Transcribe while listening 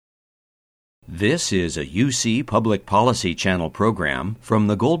This is a UC Public Policy Channel program from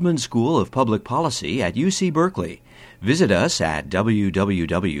the Goldman School of Public Policy at UC Berkeley. Visit us at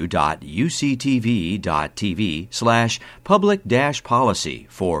www.uctv.tv/public-policy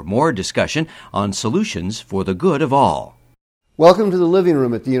for more discussion on solutions for the good of all. Welcome to the living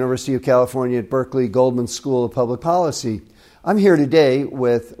room at the University of California at Berkeley Goldman School of Public Policy. I'm here today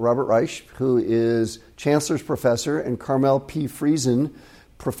with Robert Reich, who is Chancellor's Professor, and Carmel P. Friesen,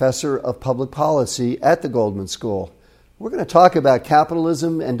 Professor of Public Policy at the Goldman School. We're going to talk about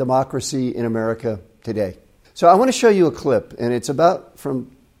capitalism and democracy in America today. So I want to show you a clip, and it's about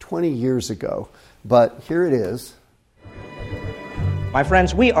from 20 years ago, but here it is. My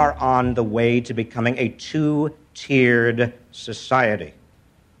friends, we are on the way to becoming a two-tiered society,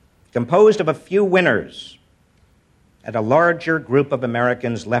 composed of a few winners and a larger group of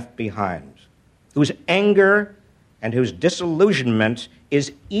Americans left behind, whose anger and whose disillusionment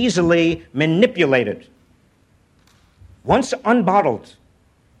is easily manipulated. Once unbottled,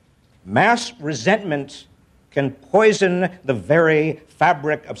 mass resentment can poison the very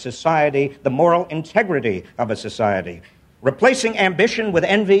fabric of society, the moral integrity of a society, replacing ambition with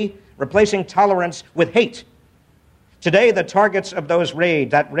envy, replacing tolerance with hate. Today, the targets of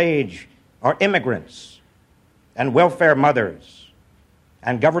that rage are immigrants and welfare mothers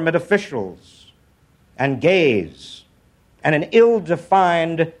and government officials and gays, and an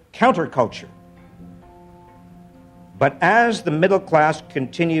ill-defined counterculture. But as the middle class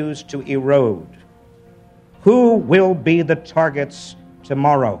continues to erode, who will be the targets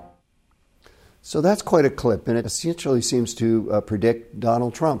tomorrow? So that's quite a clip, and it essentially seems to predict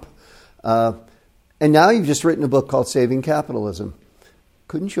Donald Trump. And now you've just written a book called Saving Capitalism.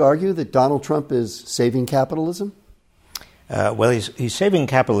 Couldn't you argue that Donald Trump is saving capitalism? Well, he's saving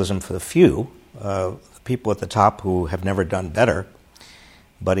capitalism for the few, people at the top who have never done better,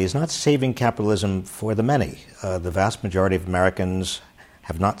 but he's not saving capitalism for the many. The vast majority of Americans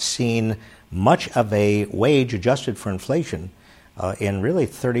have not seen much of a wage adjusted for inflation in really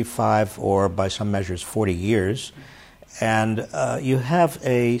 35 or by some measures 40 years. And you have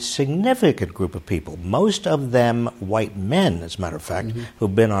a significant group of people, most of them white men, as a matter of fact,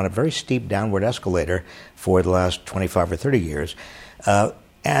 who've been on a very steep downward escalator for the last 25 or 30 years.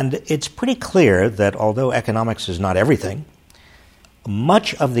 And it's pretty clear that although economics is not everything,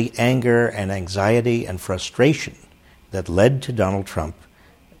 much of the anger and anxiety and frustration that led to Donald Trump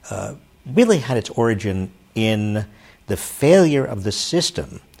really had its origin in the failure of the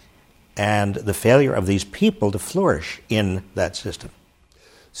system and the failure of these people to flourish in that system.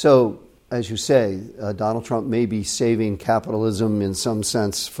 So, as you say, Donald Trump may be saving capitalism in some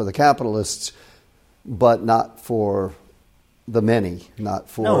sense for the capitalists, but not for the many, not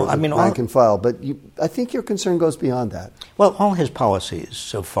for rank and file. But I think your concern goes beyond that. Well, all his policies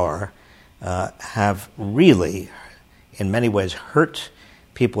so far have really, in many ways, hurt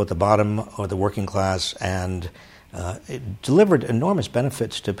people at the bottom or the working class, and it delivered enormous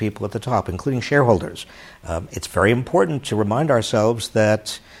benefits to people at the top, including shareholders. It's very important to remind ourselves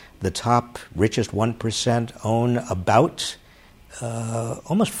that the top richest 1% own about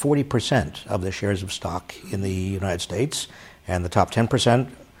almost 40% of the shares of stock in the United States, and the top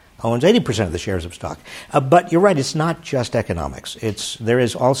 10% owns 80% of the shares of stock. But you're right, it's not just economics. There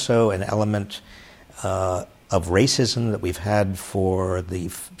is also an element of racism that we've had before the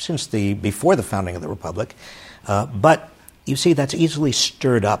founding of the Republic. But you see, that's easily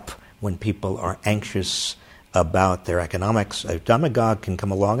stirred up when people are anxious about their economics. A demagogue can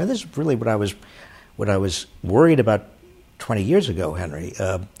come along, and this is really what I was worried about 20 years ago, Henry.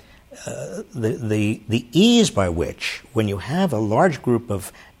 The ease by which, when you have a large group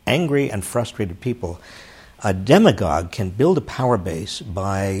of angry and frustrated people, a demagogue can build a power base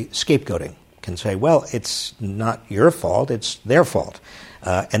by scapegoating, can say, well, it's not your fault, it's their fault.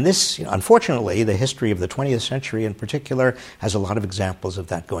 And this, unfortunately, the history of the 20th century in particular has a lot of examples of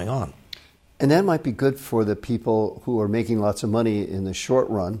that going on. And that might be good for the people who are making lots of money in the short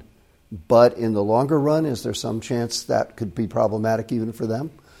run, but in the longer run, is there some chance that could be problematic even for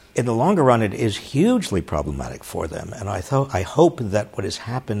them? In the longer run, it is hugely problematic for them. And I hope that what has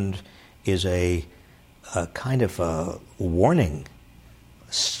happened is a kind of a warning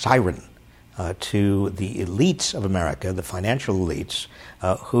siren to the elites of America, the financial elites,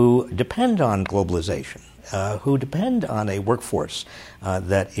 who depend on globalization, who depend on a workforce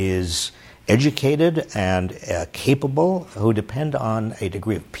that is educated and capable, who depend on a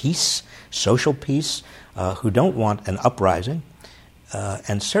degree of peace, social peace, who don't want an uprising,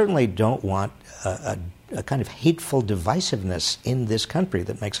 and certainly don't want a kind of hateful divisiveness in this country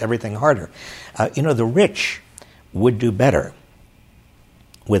that makes everything harder. The rich would do better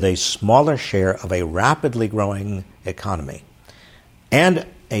with a smaller share of a rapidly growing economy and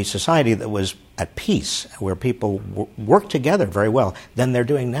a society that was at peace, where people work together very well, than they're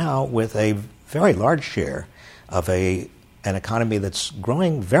doing now with a very large share of an economy that's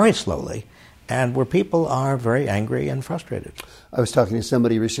growing very slowly and where people are very angry and frustrated. I was talking to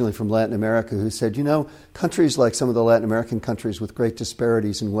somebody recently from Latin America who said, countries like some of the Latin American countries with great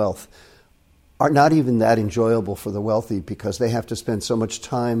disparities in wealth are not even that enjoyable for the wealthy because they have to spend so much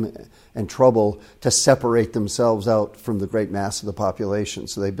time and trouble to separate themselves out from the great mass of the population.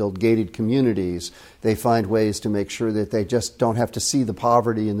 So they build gated communities. They find ways to make sure that they just don't have to see the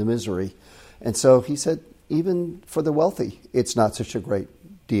poverty and the misery. And so he said, even for the wealthy, it's not such a great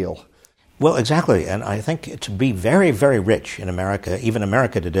deal. Well, exactly. And I think to be very, very rich in America, even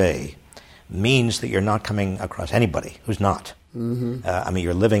America today, means that you're not coming across anybody who's not. Mm-hmm.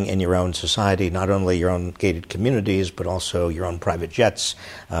 You're living in your own society, not only your own gated communities, but also your own private jets,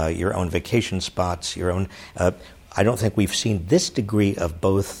 your own vacation spots, your own... I don't think we've seen this degree of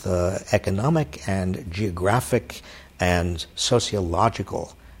both economic and geographic and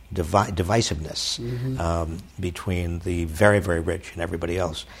sociological divisiveness between the very, very rich and everybody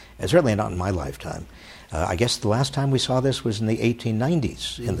else. Certainly not in my lifetime. I guess the last time we saw this was in the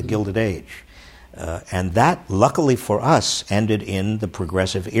 1890s, in the Gilded Age. And that, luckily for us, ended in the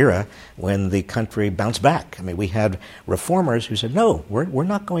progressive era when the country bounced back. We had reformers who said, no, we're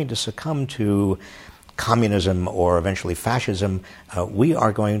not going to succumb to communism or eventually fascism. We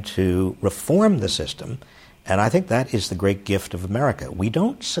are going to reform the system. And I think that is the great gift of America. We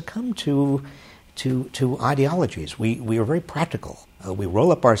don't succumb to ideologies. We are very practical. We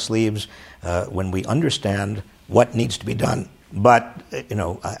roll up our sleeves when we understand what needs to be done. But,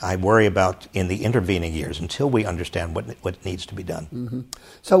 I worry about in the intervening years until we understand what needs to be done. Mm-hmm.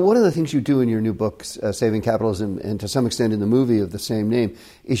 So one of the things you do in your new book, Saving Capitalism, and to some extent in the movie of the same name,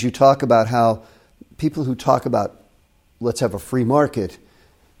 is you talk about how people who talk about let's have a free market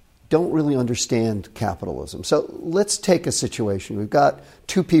don't really understand capitalism. So let's take a situation. We've got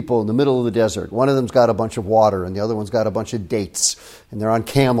two people in the middle of the desert. One of them's got a bunch of water and the other one's got a bunch of dates. And they're on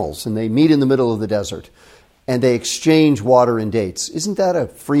camels and they meet in the middle of the desert. And they exchange water and dates. Isn't that a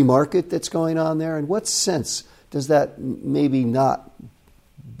free market that's going on there? In what sense does that maybe not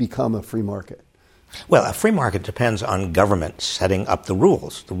become a free market? Well, a free market depends on government setting up the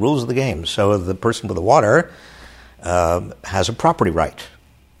rules of the game. So the person with the water has a property right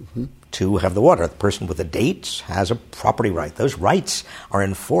to have the water. The person with the dates has a property right. Those rights are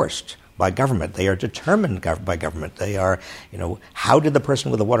enforced by government. They are determined by government. They are, how did the person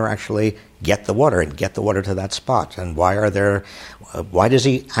with the water actually get the water and get the water to that spot? And why does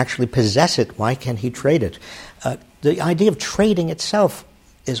he actually possess it? Why can he trade it? The idea of trading itself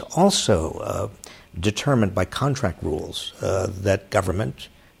is also determined by contract rules that government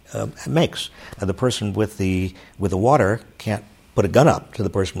makes. The person with the water can't put a gun up to the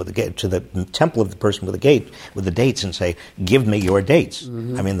person with the gate, to the temple of the person with the gate, with the dates, and say, "Give me your dates."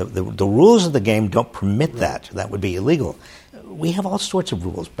 Mm-hmm. The rules of the game don't permit that. That would be illegal. We have all sorts of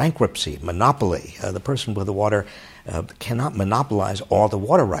rules: bankruptcy, monopoly. The person with the water cannot monopolize all the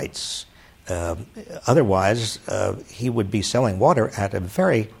water rights. Otherwise, he would be selling water at a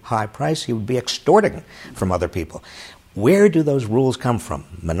very high price. He would be extorting from other people. Where do those rules come from?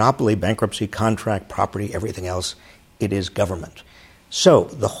 Monopoly, bankruptcy, contract, property, everything else. It is government. So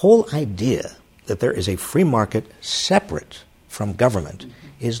the whole idea that there is a free market separate from government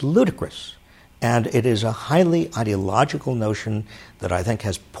is ludicrous. And it is a highly ideological notion that I think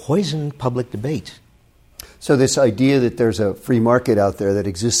has poisoned public debate. So this idea that there's a free market out there that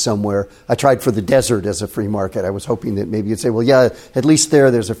exists somewhere, I tried for the desert as a free market. I was hoping that maybe you'd say, well, yeah, at least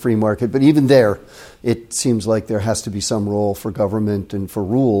there's a free market. But even there, it seems like there has to be some role for government and for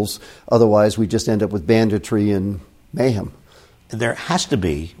rules. Otherwise, we just end up with banditry and mayhem. There has to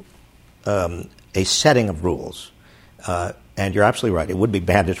be a setting of rules. And you're absolutely right. It would be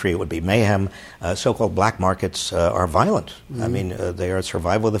banditry. It would be mayhem. So-called black markets are violent. Mm-hmm. They are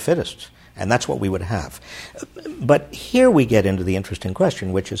survival of the fittest. And that's what we would have. But here we get into the interesting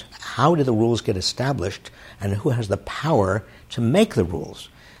question, which is how do the rules get established and who has the power to make the rules?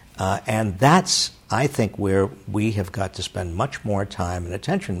 And that's, I think, where we have got to spend much more time and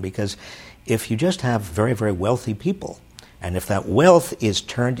attention, because if you just have very, very wealthy people, and if that wealth is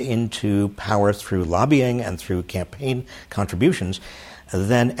turned into power through lobbying and through campaign contributions,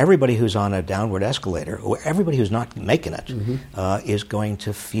 then everybody who's on a downward escalator, or everybody who's not making it, is going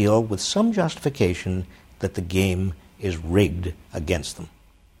to feel with some justification that the game is rigged against them.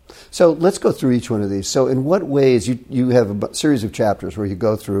 So let's go through each one of these. So in what ways, you have a series of chapters where you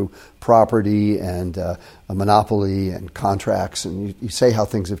go through property and a monopoly and contracts, and you say how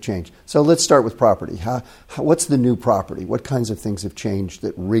things have changed. So let's start with property. What's the new property? What kinds of things have changed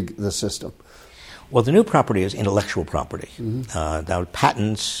that rig the system? Well, the new property is intellectual property. Now,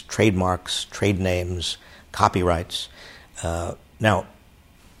 patents, trademarks, trade names, copyrights. Now,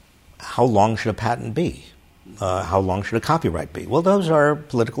 how long should a patent be? How long should a copyright be? Well, those are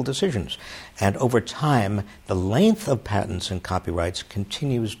political decisions. And over time, the length of patents and copyrights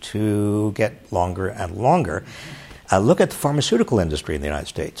continues to get longer and longer. Look at the pharmaceutical industry in the United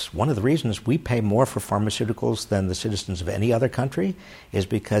States. One of the reasons we pay more for pharmaceuticals than the citizens of any other country is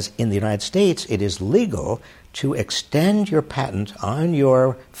because in the United States it is legal to extend your patent on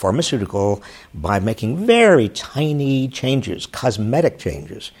your pharmaceutical by making very tiny changes, cosmetic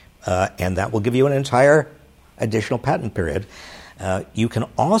changes, and that will give you an entire additional patent period. You can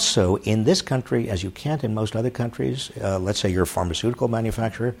also, in this country, as you can't in most other countries, let's say you're a pharmaceutical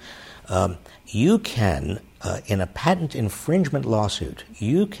manufacturer, you can, in a patent infringement lawsuit,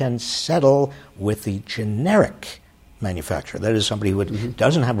 you can settle with the generic manufacturer. That is somebody who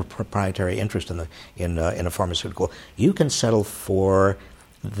doesn't have a proprietary interest in a pharmaceutical. You can settle for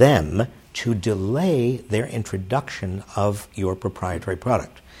them to delay their introduction of your proprietary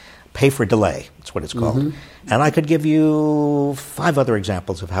product. Pay for delay, that's what it's called. And I could give you 5 other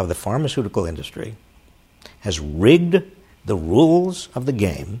examples of how the pharmaceutical industry has rigged the rules of the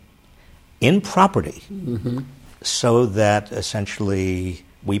game in property so that essentially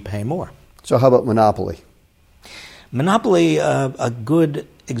we pay more. So how about monopoly? Monopoly, a good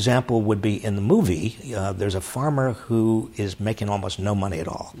example would be in the movie. There's a farmer who is making almost no money at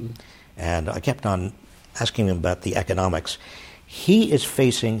all. And I kept on asking him about the economics. He is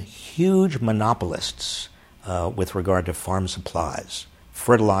facing huge monopolists with regard to farm supplies,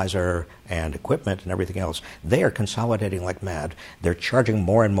 fertilizer and equipment and everything else. They are consolidating like mad. They're charging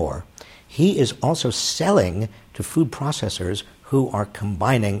more and more. He is also selling to food processors who are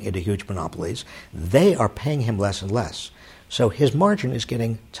combining into huge monopolies. They are paying him less and less. So his margin is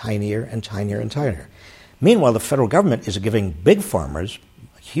getting tinier and tinier and tinier. Meanwhile, the federal government is giving big farmers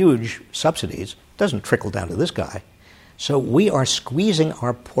huge subsidies. It doesn't trickle down to this guy. So we are squeezing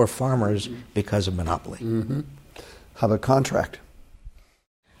our poor farmers because of monopoly. How about contract?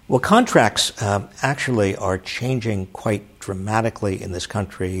 Well, contracts actually are changing quite dramatically in this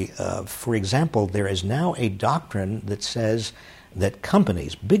country. For example, there is now a doctrine that says that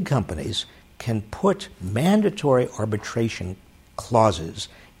companies, big companies, can put mandatory arbitration clauses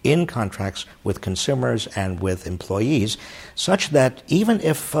in contracts with consumers and with employees, such that even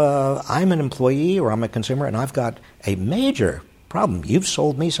if I'm an employee or I'm a consumer and I've got a major problem, you've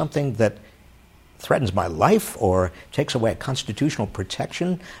sold me something that threatens my life or takes away a constitutional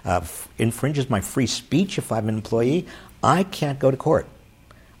protection, infringes my free speech if I'm an employee, I can't go to court.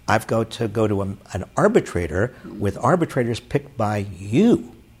 I've got to go to an arbitrator with arbitrators picked by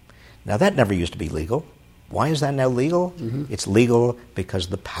you. Now, that never used to be legal. Why is that now legal? It's legal because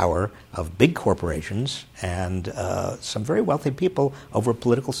of the power of big corporations and some very wealthy people over a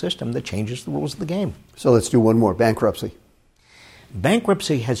political system that changes the rules of the game. So let's do one more, bankruptcy.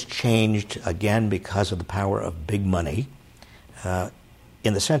 Bankruptcy has changed, again, because of the power of big money,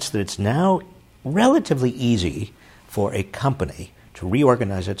 in the sense that it's now relatively easy for a company to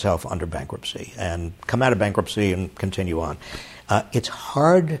reorganize itself under bankruptcy and come out of bankruptcy and continue on. It's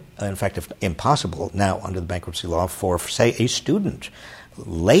hard, in fact, if impossible now under the bankruptcy law for, say, a student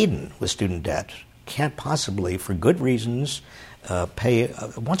laden with student debt can't possibly, for good reasons,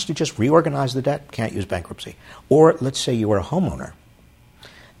 wants to just reorganize the debt, can't use bankruptcy. Or let's say you are a homeowner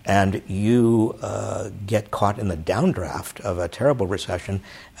and you get caught in the downdraft of a terrible recession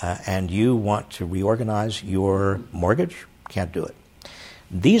and you want to reorganize your mortgage, can't do it.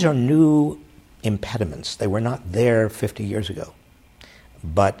 These are new impediments. They were not there 50 years ago.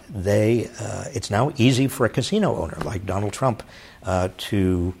 But it's now easy for a casino owner like Donald Trump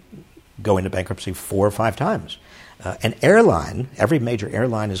to go into bankruptcy 4 or 5 times. An airline, every major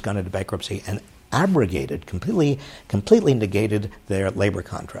airline has gone into bankruptcy and abrogated, completely negated their labor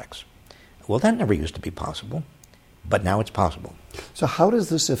contracts. Well, that never used to be possible, but now it's possible. So how does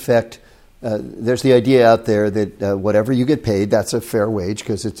this affect, there's the idea out there that whatever you get paid, that's a fair wage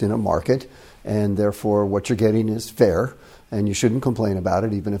because it's in a market, and therefore what you're getting is fair, and you shouldn't complain about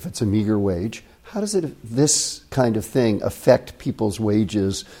it even if it's a meager wage. How does this kind of thing affect people's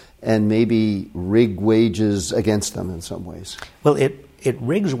wages and maybe rig wages against them in some ways? Well, it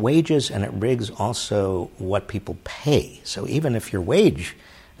rigs wages and it rigs also what people pay. So even if your wage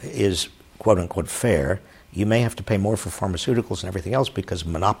is quote-unquote fair, you may have to pay more for pharmaceuticals and everything else because of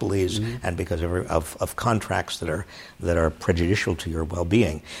monopolies and because of contracts that are prejudicial to your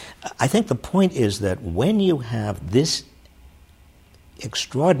well-being. I think the point is that when you have this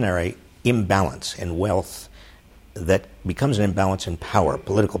extraordinary imbalance in wealth that becomes an imbalance in power,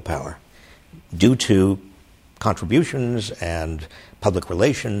 political power, due to contributions and public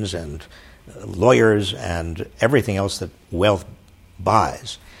relations and lawyers and everything else that wealth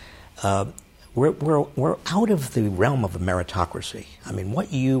buys, we're out of the realm of a meritocracy. I mean,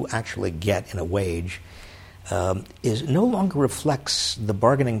 what you actually get in a wage is no longer reflects the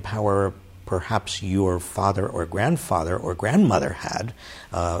bargaining power perhaps your father or grandmother had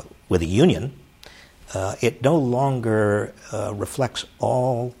with a union. It no longer reflects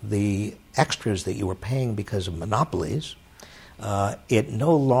all the extras that you were paying because of monopolies. It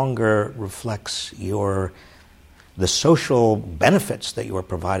no longer reflects the social benefits that you are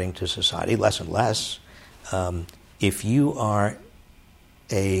providing to society, less and less. If you are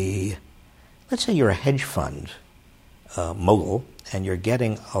let's say you're a hedge fund mogul, and you're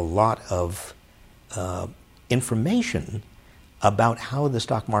getting a lot of information about how the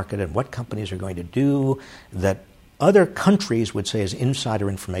stock market and what companies are going to do that other countries would say is insider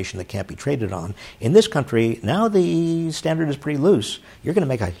information that can't be traded on. In this country, now the standard is pretty loose. You're going to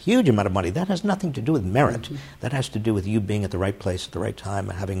make a huge amount of money. That has nothing to do with merit. Mm-hmm. That has to do with you being at the right place at the right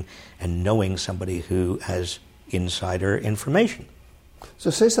time and knowing somebody who has insider information. So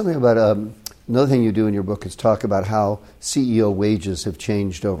say something about another thing you do in your book is talk about how CEO wages have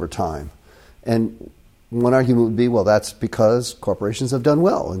changed over time. And one argument would be, well, that's because corporations have done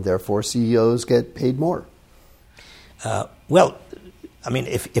well, and therefore CEOs get paid more. Well, I mean,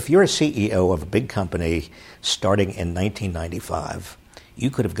 if you're a CEO of a big company starting in 1995,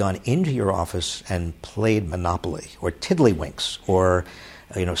 you could have gone into your office and played Monopoly or Tiddlywinks or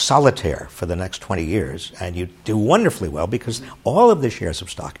solitaire for the next 20 years, and you do wonderfully well because all of the shares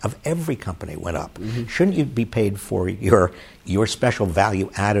of stock of every company went up. Mm-hmm. Shouldn't you be paid for your special value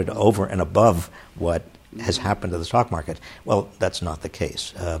added over and above what has happened to the stock market? Well, that's not the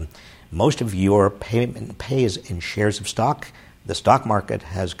case. Most of your pay is in shares of stock. The stock market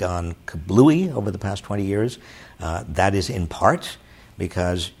has gone kablooey over the past 20 years. That is in part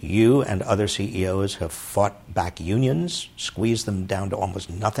because you and other CEOs have fought back unions, squeezed them down to almost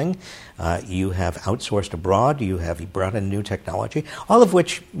nothing. You have outsourced abroad. You have brought in new technology, all of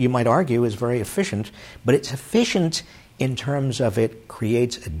which you might argue is very efficient, but it's efficient in terms of it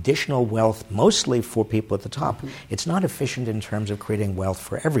creates additional wealth mostly for people at the top. Mm-hmm. It's not efficient in terms of creating wealth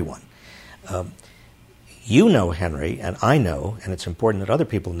for everyone. You know, Henry, and I know, and it's important that other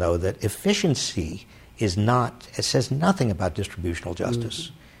people know, that efficiency it says nothing about distributional justice.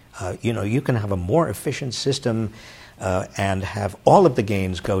 Mm-hmm. You can have a more efficient system and have all of the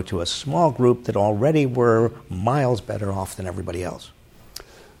gains go to a small group that already were miles better off than everybody else.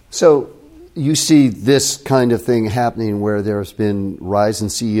 So you see this kind of thing happening where there's been rise in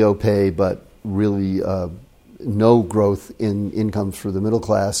CEO pay, but really no growth in incomes for the middle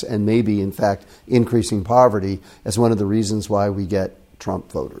class, and maybe, in fact, increasing poverty as one of the reasons why we get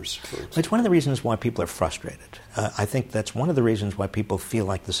Trump voters. It's one of the reasons why people are frustrated. I think that's one of the reasons why people feel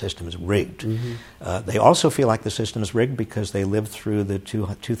like the system is rigged. Mm-hmm. They also feel like the system is rigged because they lived through the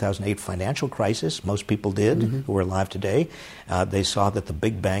 2008 financial crisis. Most people did, mm-hmm. who are alive today. They saw that the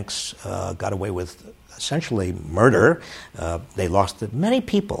big banks got away with essentially murder. They lost many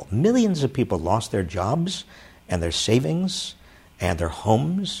people, millions of people lost their jobs and their savings and their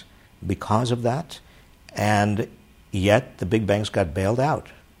homes because of that. And yet the big banks got bailed out.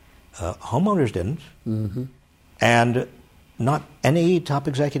 Homeowners didn't. Mm-hmm. And not any top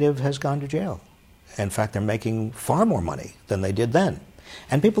executive has gone to jail. In fact, they're making far more money than they did then.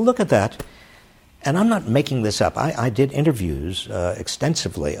 And people look at that, and I'm not making this up. I did interviews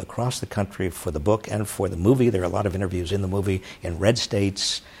extensively across the country for the book and for the movie. There are a lot of interviews in the movie in red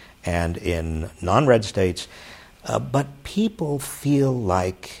states and in non-red states. But people feel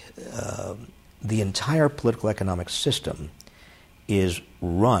like the entire political economic system is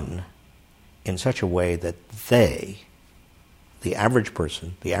run in such a way that the average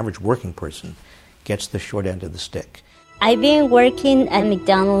person, the average working person, gets the short end of the stick. I've been working at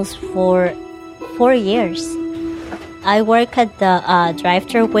McDonald's for 4 years. I work at the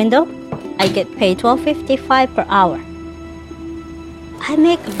drive-thru window. I get paid $12.55 per hour. I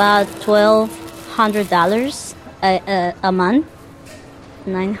make about $1,200 a month.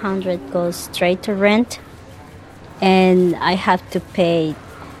 $900 goes straight to rent, and I have to pay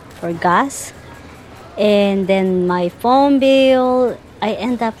for gas, and then my phone bill. I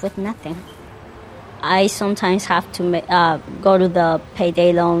end up with nothing. I sometimes have to go to the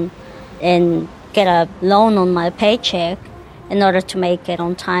payday loan and get a loan on my paycheck in order to make it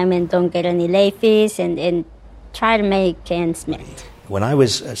on time and don't get any late fees and try to make ends meet. When I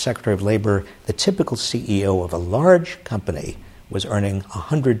was Secretary of Labor, the typical CEO of a large company was earning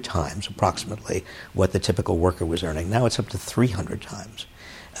 100 times, approximately, what the typical worker was earning. Now it's up to 300 times.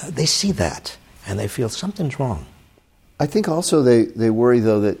 They see that, and they feel something's wrong. I think also they worry,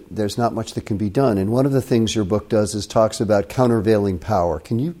 though, that there's not much that can be done. And one of the things your book does is talks about countervailing power.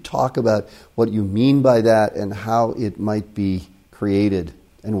 Can you talk about what you mean by that and how it might be created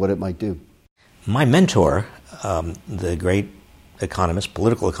and what it might do? My mentor, the great economist,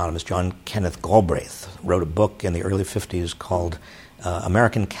 political economist, John Kenneth Galbraith, wrote a book in the early 50s called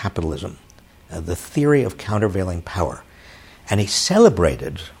American Capitalism, The Theory of Countervailing Power. And he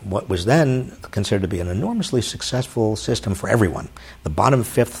celebrated what was then considered to be an enormously successful system for everyone. The bottom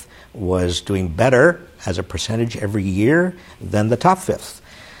fifth was doing better as a percentage every year than the top fifth.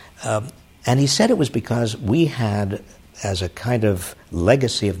 And he said it was because we had, as a kind of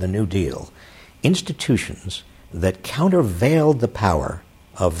legacy of the New Deal, institutions that countervailed the power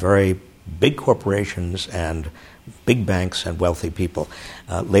of very big corporations and big banks and wealthy people.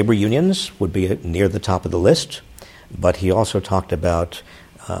 Labor unions would be near the top of the list, but he also talked about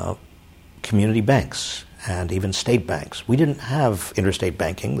community banks and even state banks. We didn't have interstate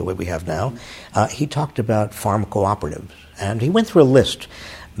banking the way we have now. He talked about farm cooperatives, and he went through a list.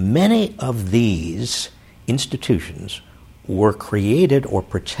 Many of these institutions were created or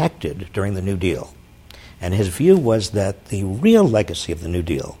protected during the New Deal. And his view was that the real legacy of the New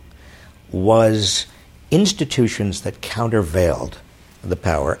Deal was institutions that countervailed the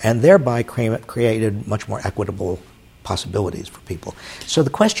power and thereby created much more equitable possibilities for people. So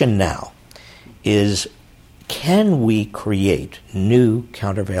the question now is, can we create new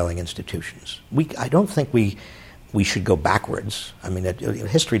countervailing institutions? I don't think we should go backwards. I mean,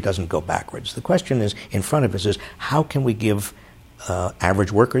 history doesn't go backwards. The question is, in front of us, is how can we give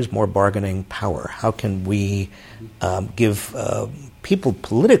average workers more bargaining power? How can we give people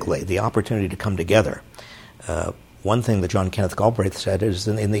politically the opportunity to come together? One thing that John Kenneth Galbraith said is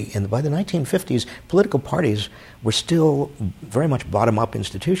by the 1950s, political parties were still very much bottom-up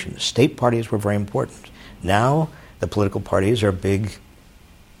institutions. State parties were very important. Now the political parties are big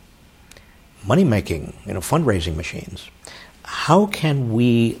money-making, fundraising machines. How can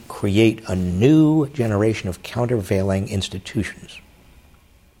we create a new generation of countervailing institutions?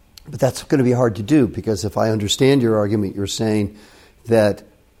 But that's going to be hard to do, because if I understand your argument, you're saying that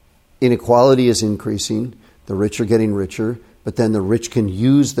inequality is increasing, the rich are getting richer, but then the rich can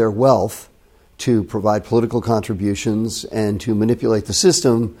use their wealth to provide political contributions and to manipulate the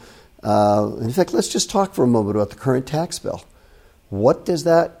system. In fact, let's just talk for a moment about the current tax bill. What does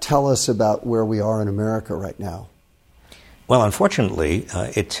that tell us about where we are in America right now? Well, unfortunately,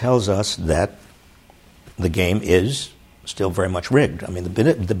 it tells us that the game is still very much rigged. I mean,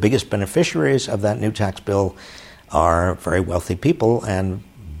 the biggest beneficiaries of that new tax bill are very wealthy people and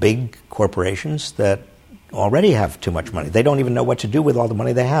big corporations that already have too much money. They don't even know what to do with all the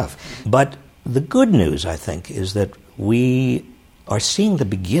money they have. But the good news, I think, is that we are seeing the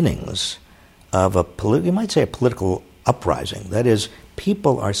beginnings of you might say a political uprising. That is,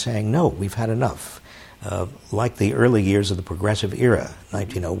 people are saying, no, we've had enough. Like the early years of the progressive era,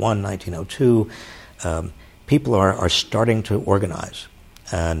 1901, 1902, people are starting to organize.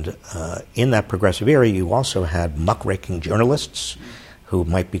 And in that progressive era, you also had muckraking journalists who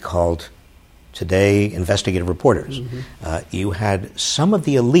might be called today investigative reporters. Mm-hmm. You had some of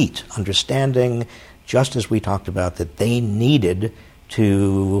the elite understanding, just as we talked about, that they needed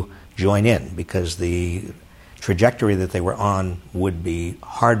to join in because the trajectory that they were on would be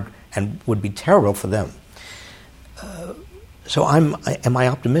hard and would be terrible for them. So am I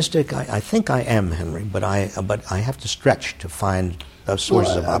optimistic? I think I am, Henry, but I have to stretch to find those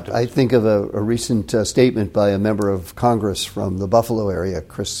sources of optimism. I think of a recent statement by a member of Congress from the Buffalo area,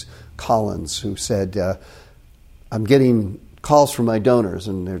 Chris Collins, who said, I'm getting calls from my donors,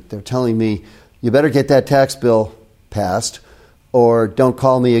 and they're telling me, you better get that tax bill passed, or don't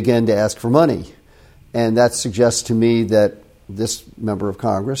call me again to ask for money. And that suggests to me that this member of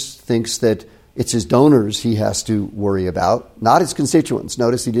Congress thinks that it's his donors he has to worry about, not his constituents.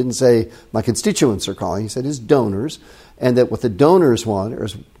 Notice he didn't say, my constituents are calling. He said his donors, and that what the donors want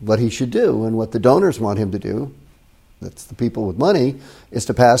is what he should do. And what the donors want him to do, that's the people with money, is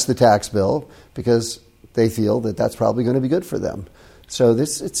to pass the tax bill because they feel that that's probably going to be good for them. So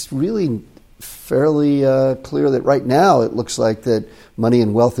it's really fairly clear that right now it looks like that money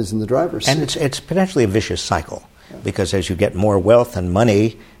and wealth is in the driver's seat. And it's potentially a vicious cycle, because as you get more wealth and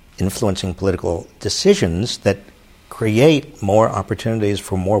money influencing political decisions, that create more opportunities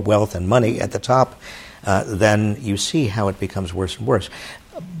for more wealth and money at the top, then you see how it becomes worse and worse.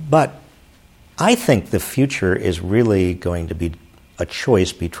 But I think the future is really going to be a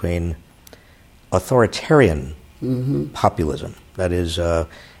choice between authoritarian populism. That is,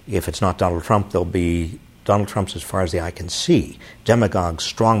 if it's not Donald Trump, there'll be Donald Trump's as far as the eye can see. Demagogues,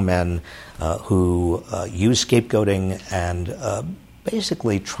 strongmen who use scapegoating and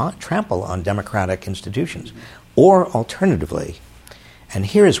basically trample on democratic institutions. Or alternatively, and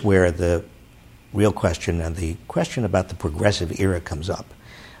here is where the real question and the question about the progressive era comes up.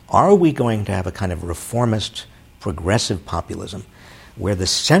 Are we going to have a kind of reformist, progressive populism where the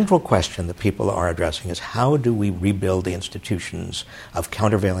central question that people are addressing is how do we rebuild the institutions of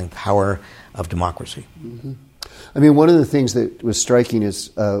countervailing power of democracy? Mm-hmm. I mean, one of the things that was striking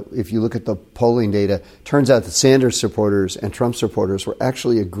is if you look at the polling data, turns out that Sanders supporters and Trump supporters were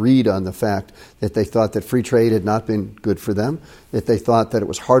actually agreed on the fact that they thought that free trade had not been good for them, that they thought that it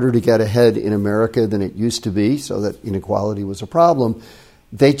was harder to get ahead in America than it used to be, so that inequality was a problem.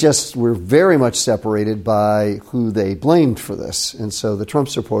 They just were very much separated by who they blamed for this. And so the Trump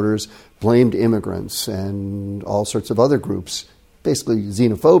supporters blamed immigrants and all sorts of other groups, basically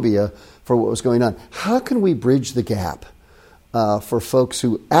xenophobia, for what was going on. How can we bridge the gap for folks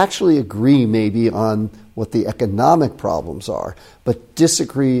who actually agree maybe on what the economic problems are, but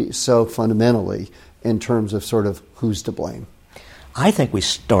disagree so fundamentally in terms of sort of who's to blame? I think we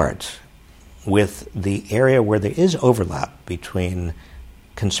start with the area where there is overlap between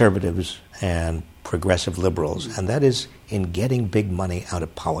conservatives and progressive liberals, and that is in getting big money out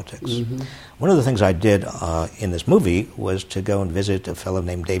of politics. Mm-hmm. One of the things I did in this movie was to go and visit a fellow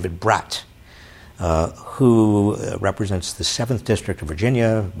named David Brat, who represents the 7th District of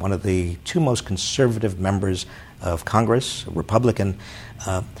Virginia, one of the two most conservative members of Congress, a Republican.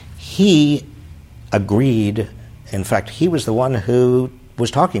 He agreed, in fact, he was the one who was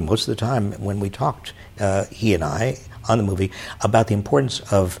talking most of the time when we talked, he and I, on the movie, about the importance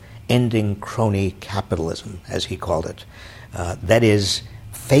of ending crony capitalism, as he called it. That is,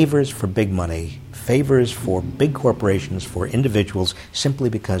 favors for big money, favors for big corporations, for individuals, simply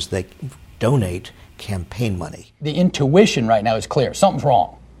because they donate campaign money. The intuition right now is clear. Something's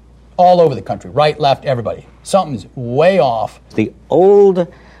wrong. All over the country, right, left, everybody. Something's way off. The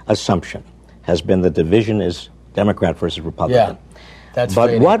old assumption has been that division is Democrat versus Republican. Yeah, that's but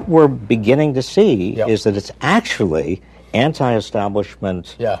fading. What we're beginning to see is that it's actually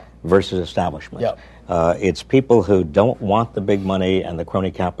anti-establishment versus establishment. Yep. It's people who don't want the big money and the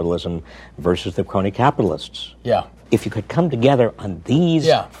crony capitalism versus the crony capitalists. Yeah. If you could come together on these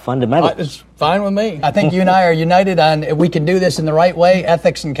fundamentals. It's fine with me. I think you and I are united on we can do this in the right way,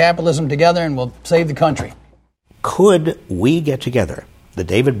 ethics and capitalism together, and we'll save the country. Could we get together, the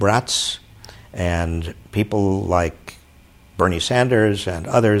David Bratts and people like Bernie Sanders and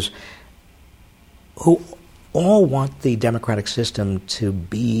others, who all want the democratic system to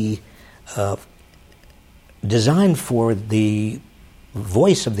be designed for the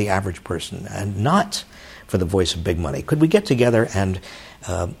voice of the average person and not for the voice of big money? Could we get together and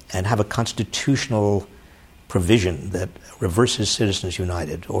have a constitutional provision that reverses Citizens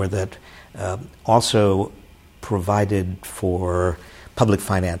United, or that also provided for public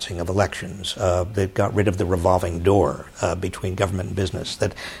financing of elections, that got rid of the revolving door between government and business,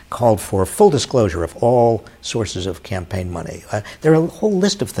 that called for full disclosure of all sources of campaign money? There are a whole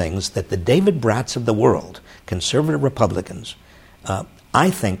list of things that the David Bratts of the world, conservative Republicans, I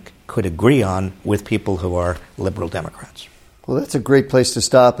think could agree on with people who are liberal Democrats. Well, that's a great place to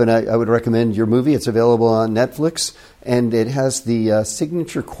stop, and I would recommend your movie. It's available on Netflix, and it has the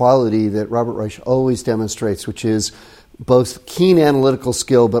signature quality that Robert Reich always demonstrates, which is both keen analytical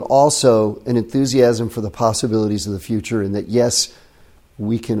skill, but also an enthusiasm for the possibilities of the future, and that, yes,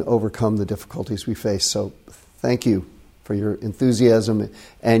 we can overcome the difficulties we face. So thank you for your enthusiasm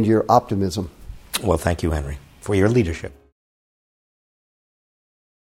and your optimism. Well, thank you, Henry, for your leadership.